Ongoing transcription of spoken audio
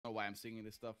why I'm singing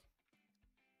this stuff.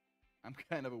 I'm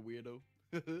kind of a weirdo.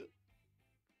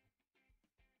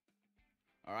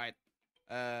 All right.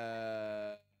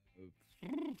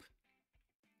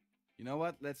 You know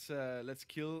what? Let's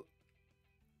kill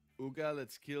Uga.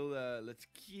 Let's kill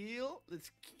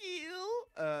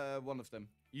one of them.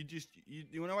 You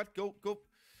know what? Go.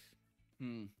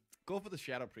 Go for the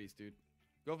ShadowPriest, dude.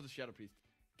 Go for the ShadowPriest.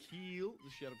 Kill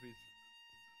the ShadowPriest.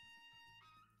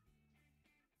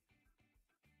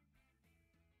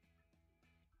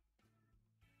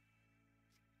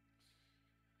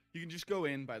 You can just go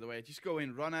in, by the way. Just go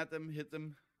in, run at them, hit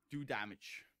them, do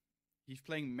damage. He's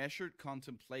playing Measured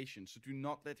Contemplation, so do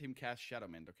not let him cast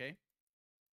Shadowmend, okay?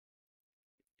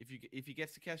 If he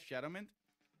gets to cast Shadowmend,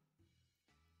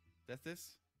 that's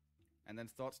this. And then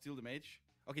Thought Steal the Mage.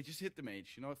 Okay, just hit the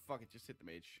Mage. You know what? Fuck it, just hit the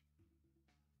Mage.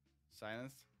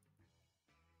 Silence.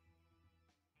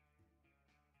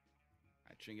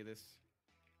 I trigger this.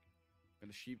 I'm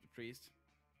gonna sheep the Priest.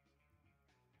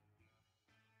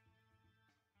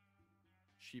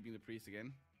 Sheeping the Priest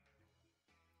again.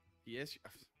 He is...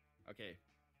 Okay.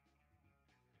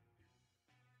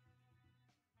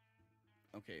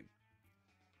 Okay.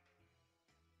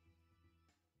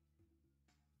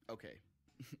 Okay.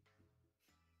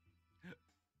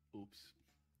 Oops.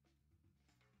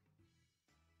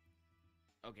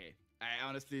 Okay. I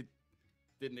honestly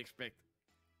didn't expect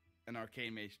an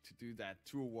ArcaneMage to do that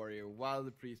to a warrior while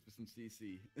the Priest was in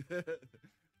CC.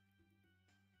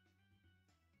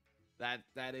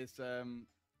 That is a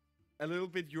little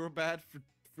bit your bad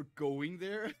for going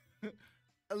there.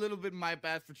 A little bit my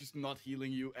bad for just not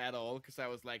healing you at all, because I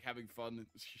was like having fun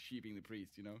sheeping the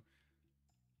Priest, you know?